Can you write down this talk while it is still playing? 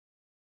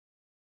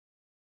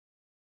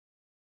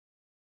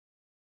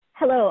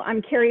Hello,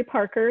 I'm Kerri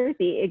Parker,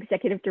 the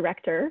Executive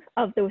Director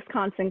of the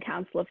Wisconsin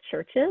Council of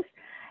Churches,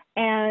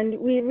 and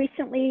we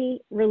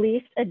recently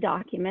released a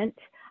document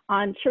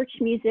on church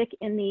music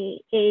in the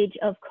age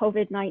of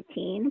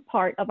COVID-19,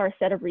 part of our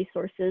set of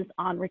resources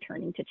on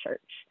returning to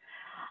church.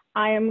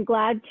 I am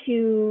glad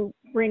to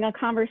bring a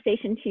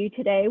conversation to you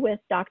today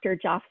with Dr.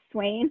 Geoffrey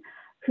Swain,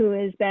 who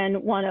has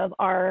been one of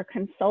our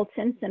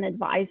consultants and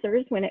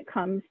advisors when it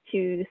comes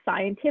to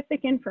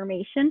scientific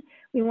information.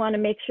 We want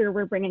to make sure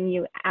we're bringing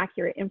you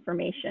accurate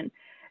information.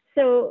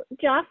 So,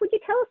 Geoff, would you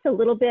tell us a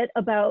little bit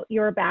about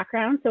your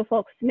background so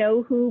folks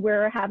know who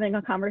we're having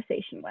a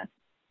conversation with?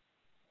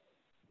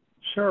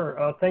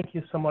 Sure. Thank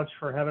you so much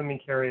for having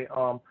me, Kerri.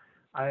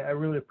 I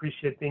really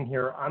appreciate being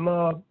here. I'm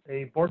a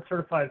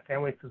board-certified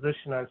family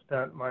physician. I've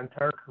spent my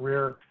entire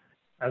career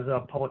as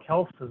a public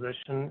health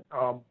physician,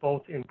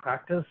 both in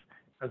practice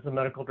as the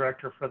medical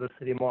director for the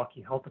City of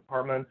Milwaukee Health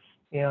Department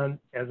and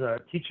as a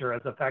teacher,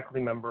 as a faculty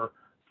member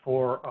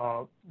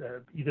for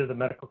either the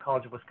Medical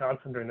College of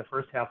Wisconsin during the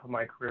first half of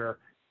my career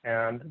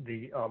and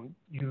the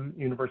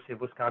University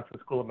of Wisconsin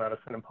School of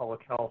Medicine and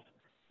Public Health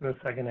in the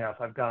second half.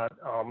 I've got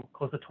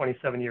close to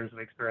 27 years of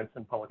experience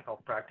in public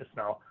health practice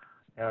now.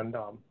 And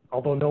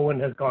although no one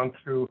has gone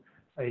through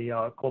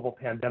a global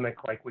pandemic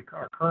like we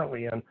are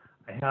currently in,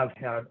 I have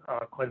had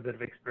quite a bit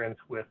of experience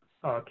with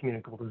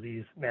communicable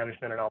disease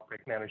management and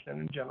outbreak management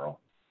in general.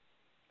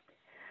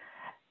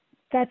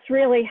 That's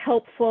really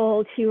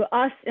helpful to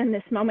us in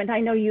this moment. I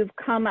know you've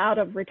come out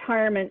of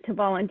retirement to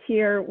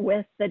volunteer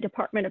with the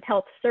Department of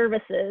Health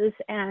Services,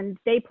 and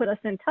they put us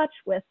in touch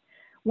with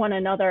one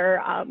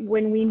another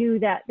when we knew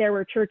that there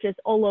were churches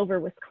all over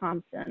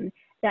Wisconsin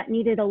that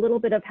needed a little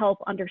bit of help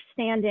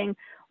understanding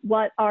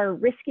what are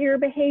riskier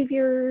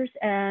behaviors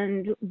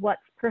and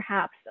what's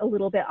perhaps a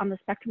little bit on the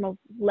spectrum of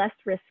less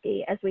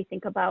risky as we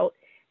think about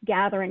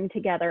gathering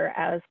together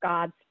as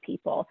God's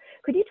people.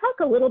 Could you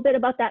talk a little bit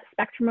about that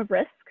spectrum of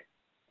risk?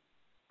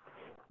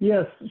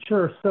 Yes,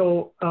 sure.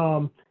 So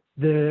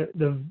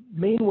the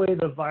main way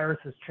the virus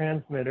is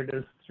transmitted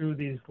is through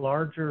these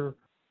larger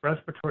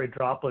respiratory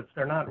droplets.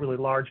 They're not really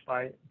large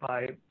by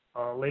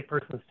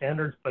layperson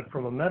standards, but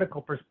from a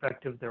medical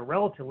perspective, they're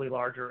relatively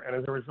larger, and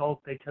as a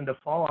result, they tend to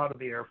fall out of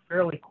the air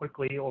fairly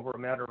quickly over a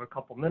matter of a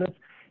couple minutes,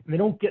 and they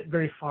don't get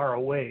very far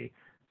away.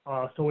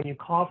 So when you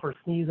cough or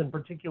sneeze in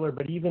particular,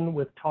 but even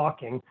with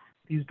talking,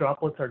 these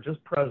droplets are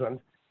just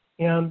present,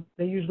 and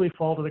they usually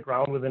fall to the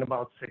ground within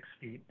about 6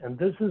 feet. And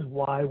this is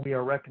why we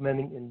are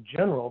recommending in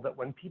general that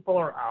when people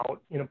are out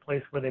in a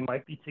place where they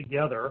might be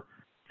together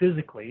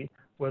physically,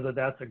 whether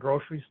that's a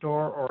grocery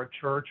store or a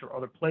church or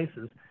other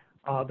places,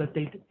 that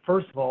they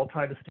first of all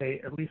try to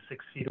stay at least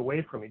 6 feet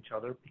away from each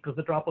other because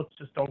the droplets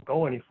just don't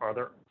go any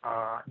farther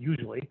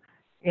usually.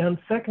 And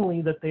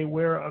secondly, that they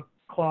wear a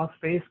cloth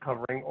face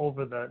covering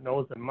over the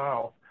nose and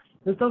mouth.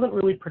 This doesn't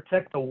really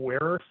protect the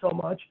wearer so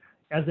much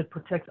as it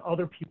protects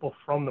other people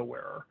from the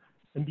wearer.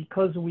 And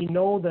because we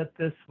know that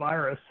this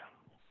virus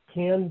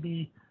can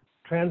be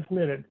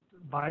transmitted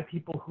by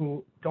people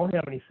who don't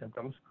have any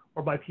symptoms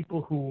or by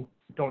people who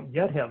don't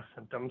yet have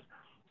symptoms,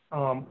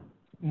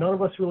 none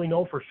of us really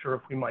know for sure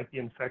if we might be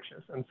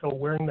infectious. And so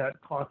wearing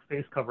that cloth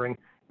face covering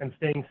and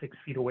staying 6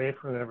 feet away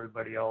from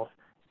everybody else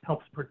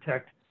helps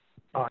protect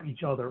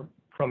each other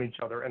from each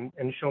other and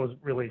shows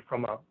really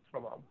from a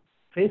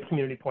faith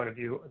community point of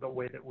view the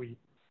way that we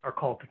are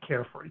called to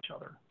care for each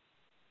other.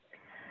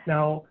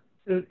 Now,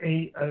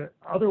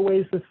 other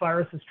ways this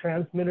virus is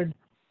transmitted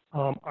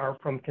are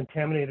from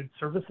contaminated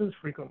surfaces,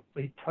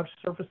 frequently touched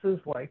surfaces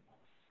like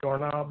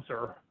doorknobs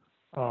or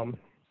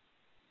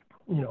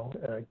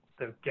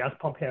the gas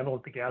pump handle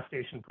at the gas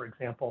station, for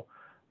example.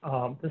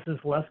 This is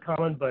less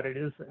common, but it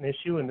is an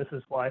issue, and this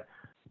is why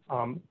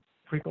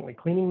frequently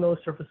cleaning those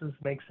surfaces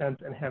makes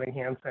sense and having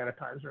hand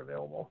sanitizer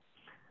available.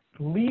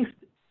 The least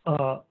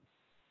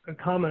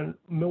common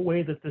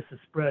way that this is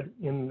spread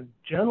in the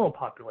general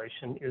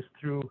population is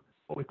through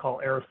what we call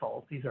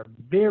aerosols. These are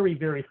very,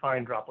 very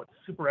fine droplets,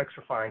 super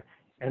extra fine,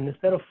 and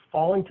instead of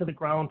falling to the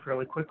ground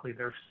fairly quickly,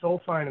 they're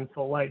so fine and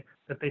so light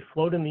that they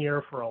float in the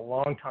air for a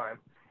long time.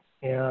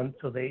 And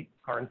so they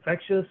are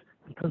infectious.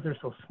 Because they're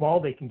so small,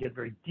 they can get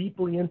very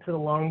deeply into the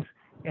lungs,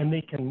 and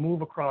they can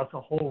move across a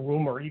whole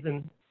room or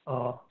even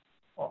a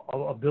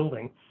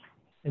building.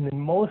 And in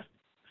most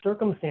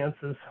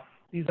circumstances,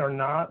 these are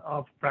not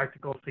of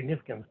practical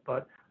significance,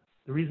 but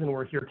the reason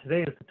we're here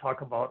today is to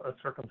talk about a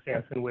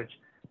circumstance in which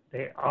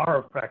they are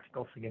of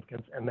practical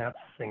significance, and that's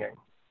singing.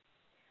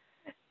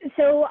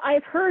 So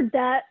I've heard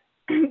that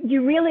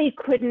you really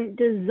couldn't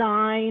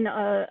design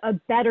a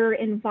better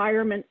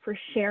environment for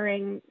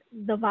sharing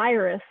the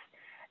virus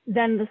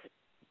than the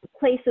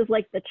places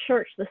like the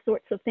church, the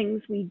sorts of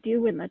things we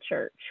do in the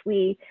church.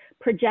 We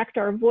project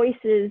our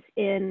voices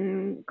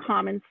in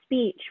common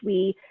speech.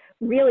 We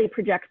really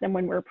project them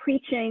when we're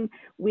preaching.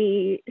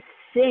 We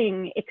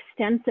sing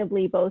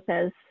extensively, both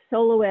as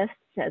soloists,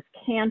 as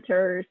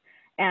cantors,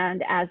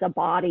 and as a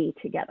body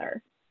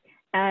together.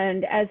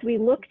 And as we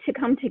look to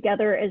come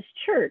together as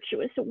church,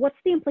 so what's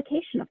the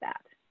implication of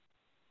that?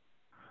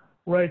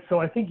 Right. So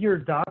I think your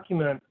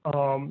document,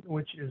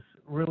 which is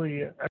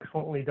really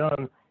excellently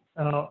done,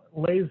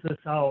 lays this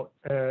out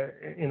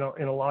in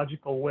a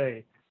logical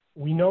way.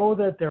 We know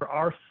that there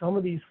are some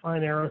of these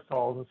fine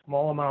aerosols, a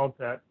small amount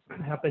that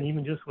happen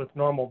even just with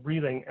normal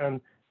breathing, and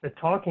the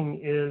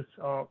talking is,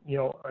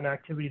 an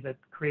activity that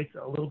creates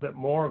a little bit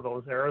more of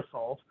those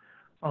aerosols.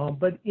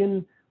 But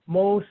in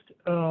most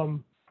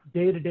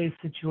day-to-day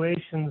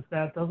situations,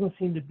 that doesn't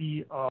seem to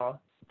be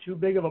too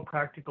big of a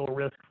practical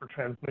risk for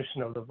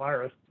transmission of the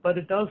virus. But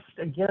it does,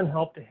 again,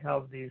 help to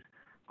have these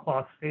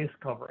cloth face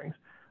coverings.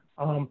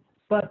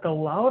 But the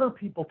louder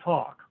people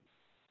talk,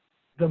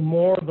 the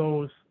more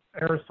those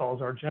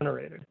aerosols are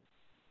generated.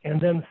 And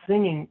then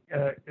singing,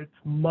 it's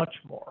much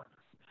more.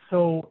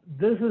 So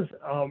this is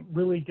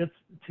really gets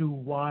to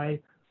why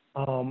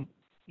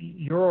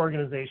your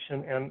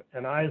organization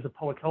and I as a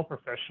public health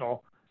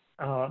professional,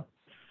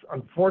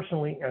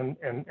 unfortunately,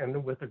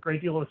 and with a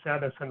great deal of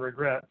sadness and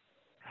regret,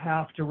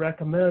 have to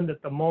recommend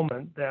at the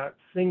moment that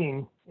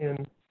singing in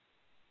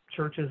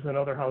churches and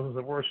other houses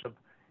of worship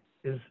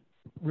is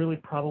really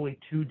probably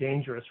too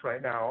dangerous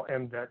right now,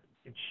 and that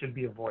it should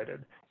be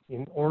avoided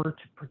in order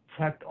to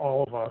protect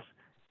all of us,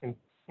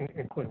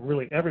 including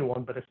really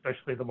everyone, but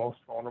especially the most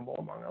vulnerable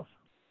among us.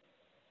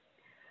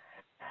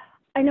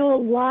 I know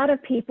a lot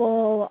of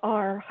people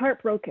are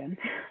heartbroken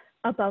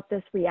about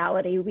this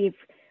reality.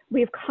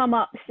 We've come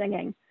up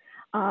singing.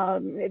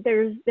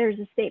 There's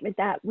a statement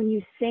that when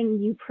you sing,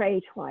 you pray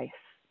twice.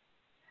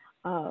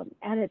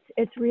 And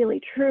it's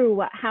really true.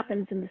 What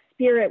happens in the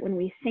spirit when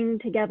we sing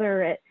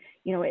together, it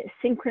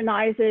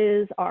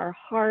synchronizes our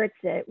hearts,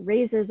 it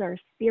raises our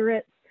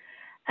spirits.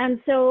 And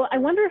so I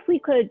wonder if we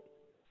could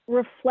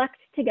reflect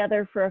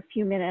together for a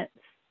few minutes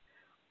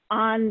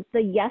on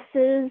the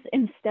yeses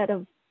instead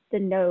of the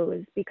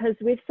no's, because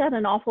we've said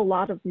an awful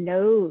lot of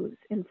no's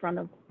in front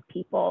of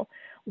people.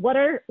 What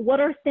are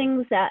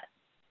things that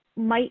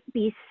might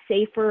be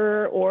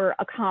safer or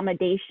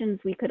accommodations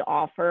we could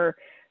offer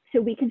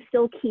so we can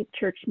still keep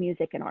church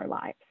music in our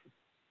lives?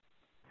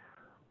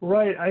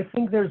 Right. I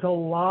think there's a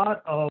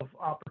lot of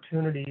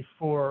opportunity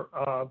for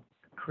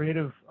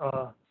creative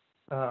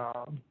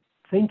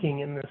thinking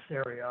in this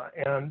area.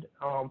 And,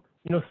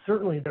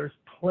 certainly there's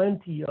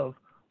plenty of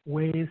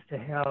ways to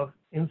have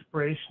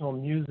inspirational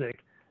music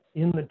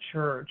in the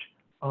church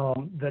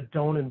that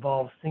don't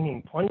involve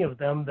singing. Plenty of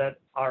them that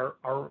are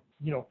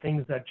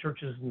things that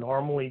churches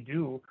normally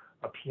do,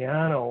 a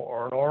piano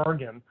or an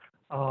organ,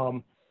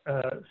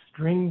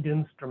 stringed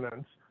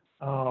instruments,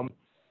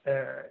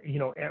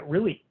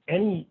 really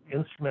any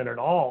instrument at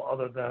all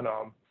other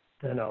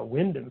than a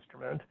wind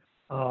instrument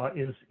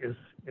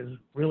is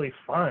really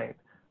fine.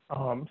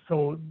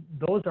 So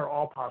those are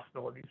all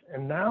possibilities.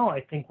 And now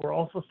I think we're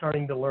also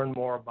starting to learn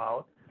more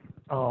about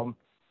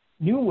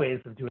new ways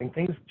of doing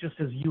things, just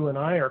as you and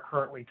I are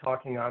currently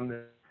talking on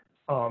this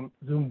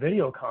Zoom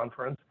video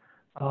conference.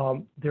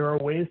 There are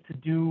ways to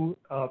do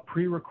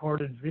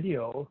pre-recorded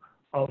video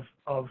of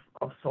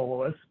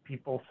soloists,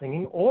 people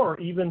singing, or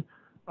even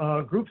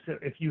groups.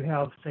 If you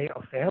have, say,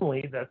 a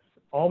family that's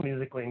all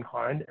musically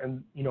inclined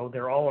and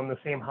they're all in the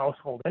same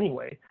household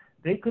anyway,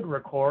 they could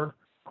record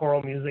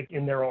choral music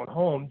in their own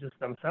home, just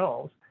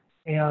themselves,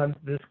 and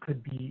this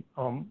could be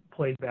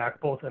played back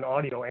both in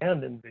audio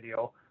and in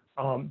video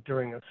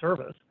during a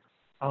service.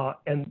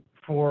 And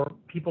for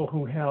people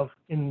who have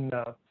in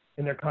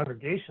their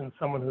congregation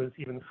someone who is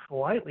even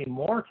slightly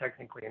more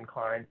technically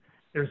inclined,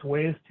 there's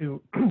ways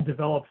to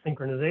develop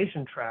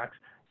synchronization tracks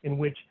in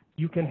which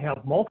you can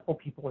have multiple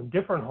people in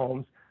different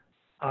homes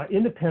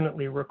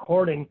independently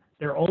recording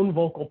their own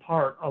vocal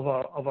part of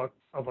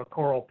a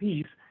choral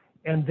piece,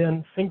 and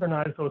then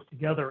synchronize those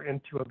together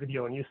into a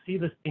video. And you see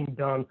this being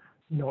done,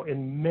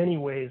 in many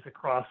ways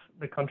across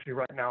the country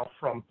right now,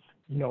 from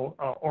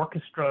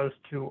orchestras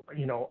to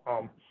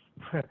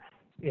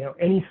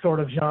any sort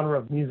of genre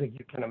of music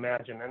you can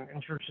imagine,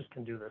 and churches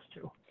can do this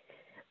too.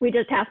 We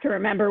just have to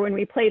remember when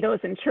we play those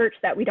in church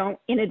that we don't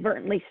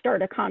inadvertently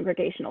start a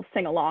congregational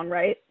sing-along,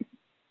 right?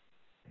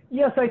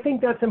 Yes, I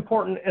think that's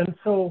important. And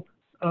so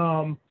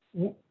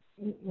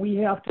we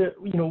have to,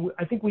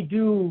 I think we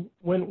do,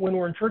 when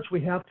we're in church,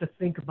 we have to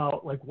think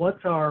about, like,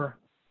 what's our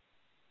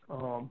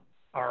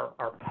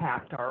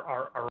pact,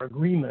 our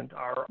agreement,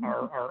 our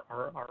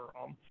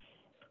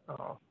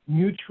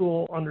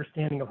mutual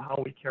understanding of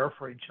how we care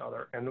for each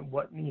other, and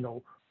what,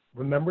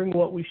 remembering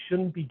what we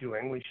shouldn't be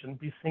doing. We shouldn't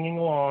be singing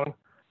along,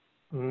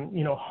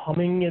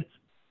 humming.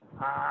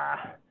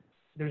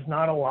 There's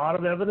not a lot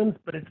of evidence,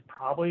 but it's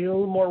probably a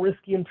little more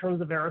risky in terms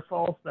of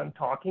aerosols than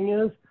talking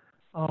is.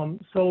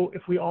 So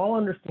if we all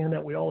understand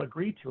that, we all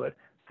agree to it,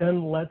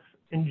 then let's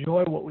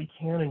enjoy what we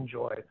can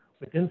enjoy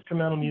with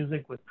instrumental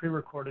music, with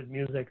pre-recorded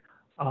music.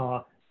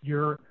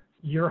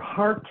 Your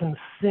heart can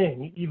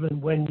sing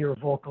even when your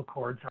vocal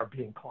cords are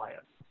being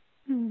quiet.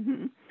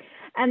 Mm-hmm.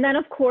 And then,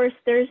 of course,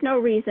 there's no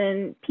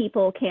reason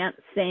people can't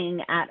sing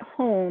at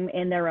home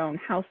in their own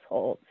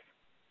households.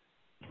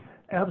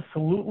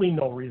 Absolutely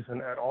no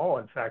reason at all.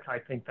 In fact, I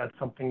think that's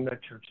something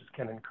that churches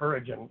can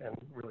encourage and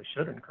really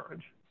should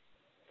encourage.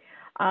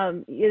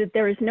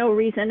 There is no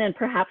reason, and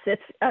perhaps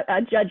it's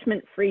a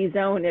judgment-free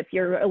zone if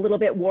you're a little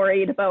bit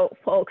worried about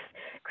folks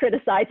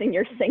criticizing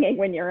your singing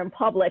when you're in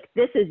public.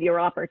 This is your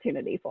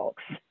opportunity,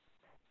 folks.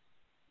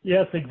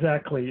 Yes,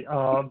 exactly.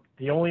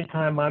 The only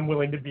time I'm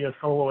willing to be a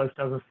soloist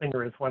as a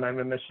singer is when I'm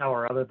in the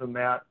shower. Other than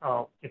that,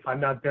 if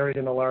I'm not buried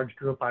in a large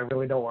group, I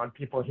really don't want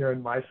people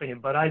hearing my singing,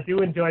 but I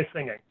do enjoy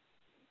singing.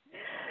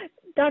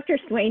 Dr.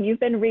 Swain, you've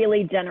been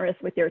really generous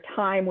with your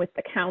time with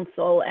the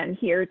council and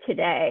here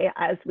today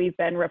as we've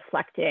been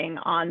reflecting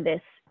on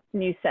this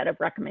new set of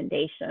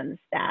recommendations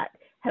that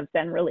have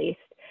been released.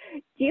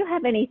 Do you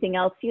have anything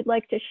else you'd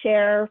like to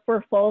share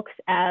for folks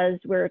as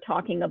we're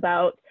talking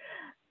about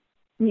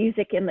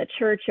music in the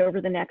church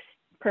over the next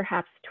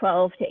perhaps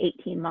 12 to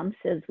 18 months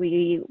as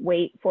we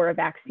wait for a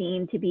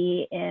vaccine to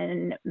be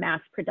in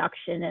mass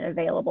production and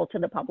available to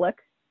the public?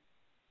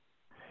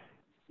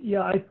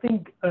 Yeah, I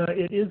think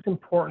it is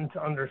important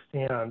to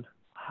understand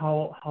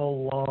how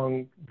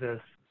long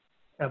this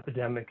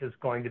epidemic is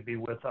going to be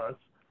with us.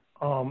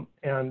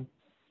 And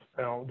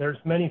you know, there's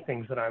many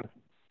things that I'm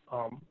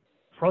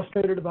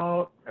frustrated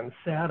about and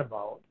sad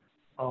about,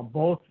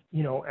 both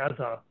you know as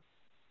a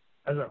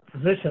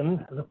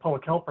physician, as a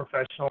public health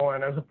professional,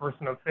 and as a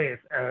person of faith.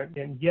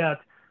 And yet,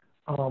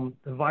 the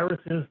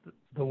virus is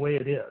the way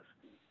it is,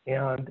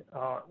 and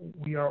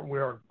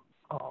we're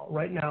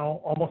right now,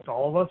 almost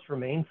all of us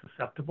remain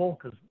susceptible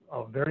because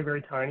a very,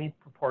 very tiny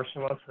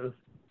proportion of us has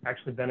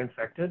actually been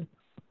infected.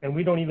 And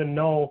we don't even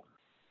know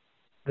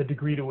the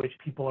degree to which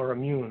people are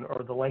immune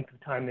or the length of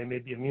time they may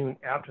be immune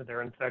after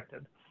they're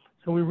infected.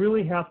 So we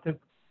really have to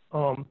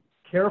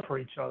care for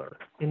each other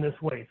in this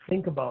way.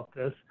 Think about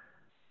this,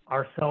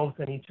 ourselves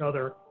and each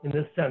other in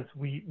this sense.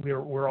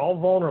 We're all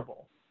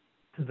vulnerable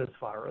to this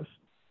virus.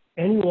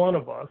 Any one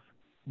of us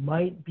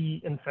might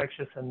be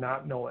infectious and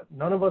not know it.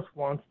 None of us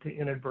wants to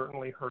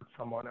inadvertently hurt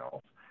someone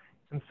else.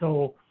 And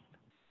so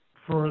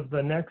for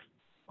the next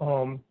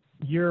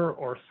year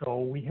or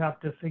so, we have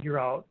to figure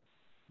out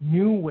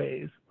new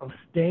ways of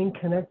staying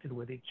connected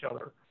with each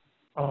other,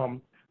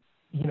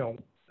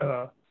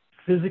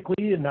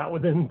 physically and not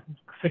within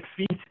 6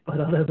 feet, but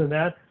other than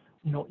that,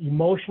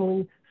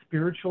 emotionally,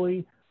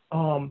 spiritually,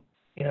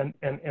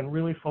 and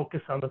really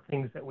focus on the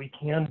things that we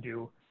can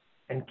do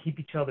and keep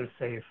each other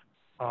safe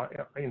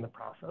in the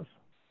process.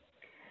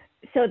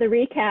 So the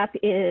recap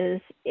is,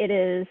 it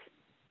is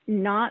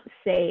not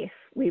safe,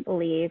 we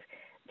believe,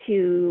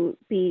 to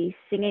be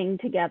singing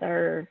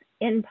together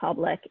in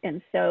public.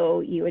 And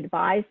so you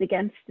advise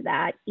against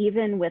that,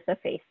 even with a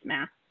face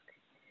mask.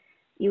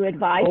 You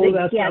advise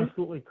that's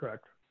absolutely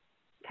correct.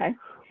 Okay.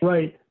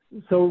 Right.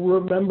 So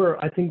remember,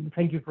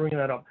 thank you for bringing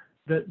that up.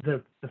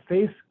 The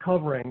face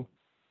covering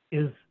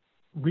is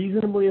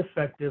reasonably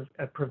effective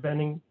at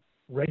preventing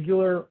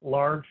regular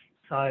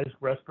large-sized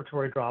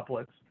respiratory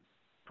droplets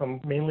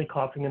from mainly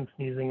coughing and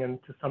sneezing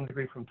and to some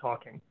degree from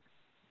talking.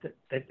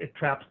 It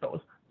traps those.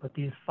 But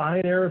these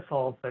fine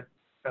aerosols that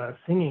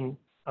singing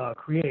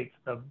creates,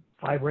 the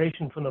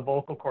vibration from the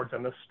vocal cords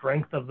and the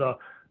strength of the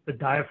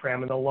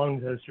diaphragm and the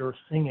lungs as you're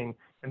singing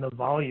and the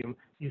volume,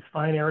 these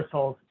fine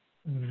aerosols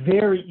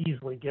very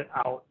easily get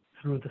out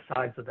through the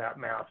sides of that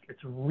mask.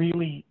 It's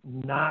really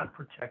not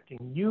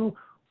protecting you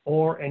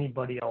or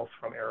anybody else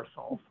from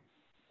aerosols.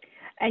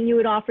 And you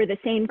would offer the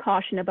same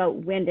caution about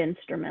wind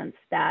instruments,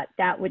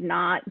 that would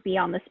not be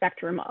on the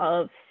spectrum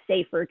of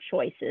safer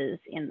choices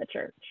in the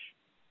church.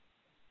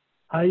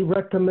 I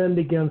recommend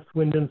against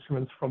wind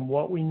instruments from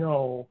what we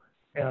know,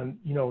 and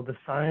the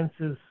science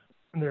is,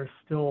 there's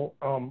still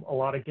a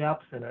lot of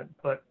gaps in it,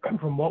 but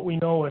from what we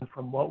know and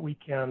from what we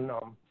can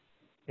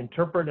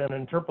interpret and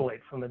interpolate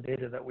from the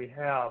data that we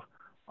have,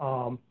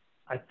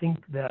 I think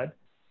that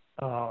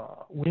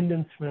wind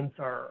instruments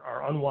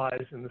are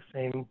unwise from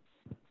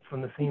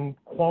the same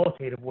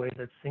qualitative way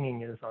that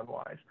singing is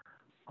unwise.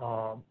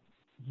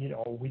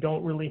 We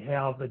don't really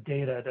have the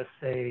data to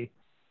say,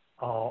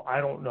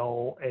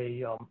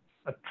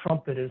 a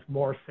trumpet is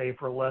more safe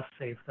or less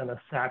safe than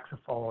a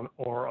saxophone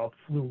or a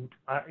flute.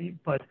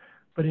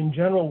 But in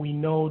general, we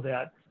know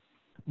that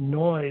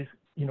noise,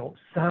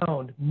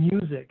 sound,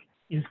 music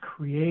is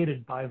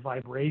created by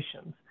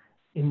vibrations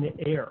in the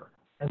air.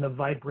 And the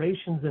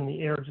vibrations in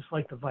the air, just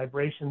like the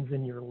vibrations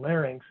in your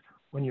larynx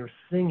when you're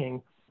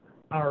singing,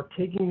 are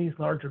taking these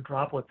larger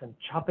droplets and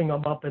chopping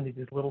them up into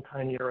these little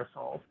tiny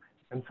aerosols.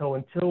 And so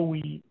until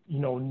we,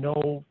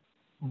 know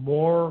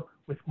more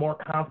with more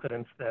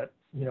confidence that,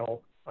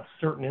 a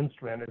certain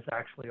instrument is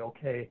actually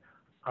okay,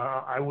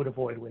 I would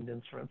avoid wind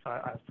instruments.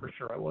 I for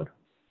sure I would.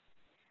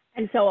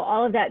 And so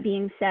all of that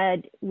being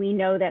said, we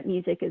know that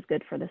music is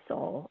good for the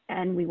soul,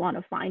 and we want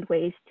to find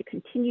ways to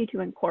continue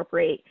to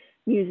incorporate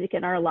music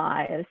in our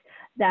lives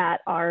that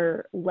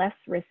are less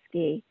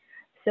risky,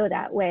 so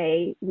that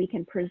way we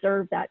can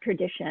preserve that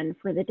tradition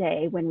for the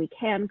day when we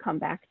can come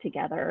back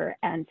together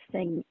and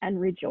sing and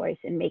rejoice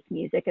and make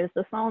music as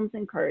the Psalms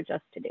encourage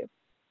us to do.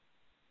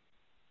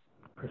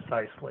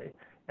 Precisely.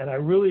 And I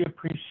really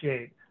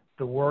appreciate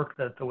the work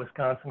that the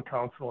Wisconsin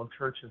Council of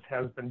Churches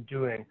has been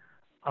doing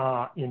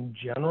in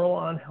general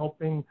on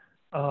helping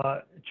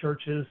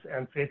churches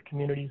and faith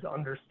communities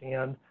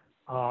understand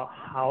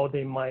how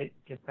they might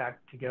get back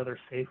together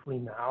safely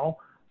now,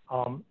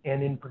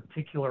 and in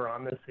particular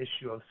on this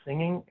issue of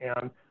singing.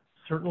 And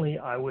certainly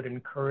I would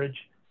encourage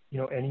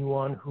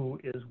anyone who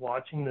is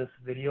watching this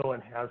video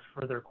and has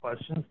further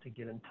questions to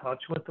get in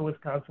touch with the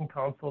Wisconsin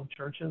Council of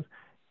Churches.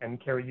 And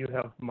Kerri, you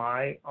have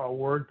my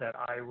word that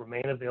I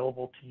remain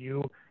available to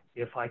you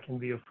if I can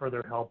be of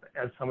further help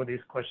as some of these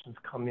questions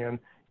come in.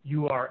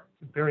 You are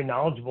very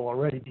knowledgeable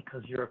already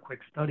because you're a quick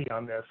study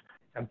on this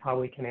and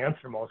probably can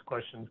answer most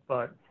questions.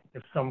 But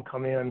if some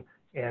come in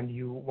and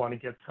you want to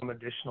get some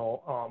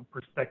additional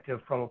perspective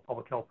from a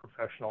public health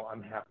professional,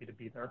 I'm happy to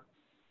be there.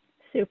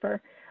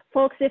 Super.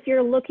 Folks, if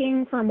you're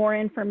looking for more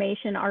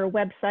information, our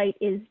website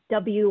is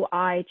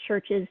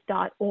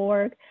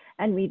wichurches.org,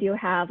 and we do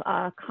have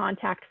a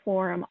contact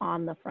form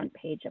on the front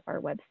page of our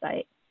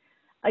website.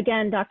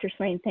 Again, Dr.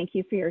 Swain, thank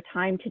you for your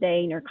time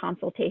today and your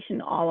consultation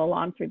all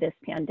along through this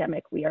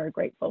pandemic. We are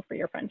grateful for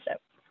your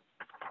friendship.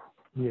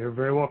 You're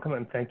very welcome,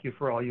 and thank you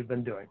for all you've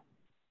been doing.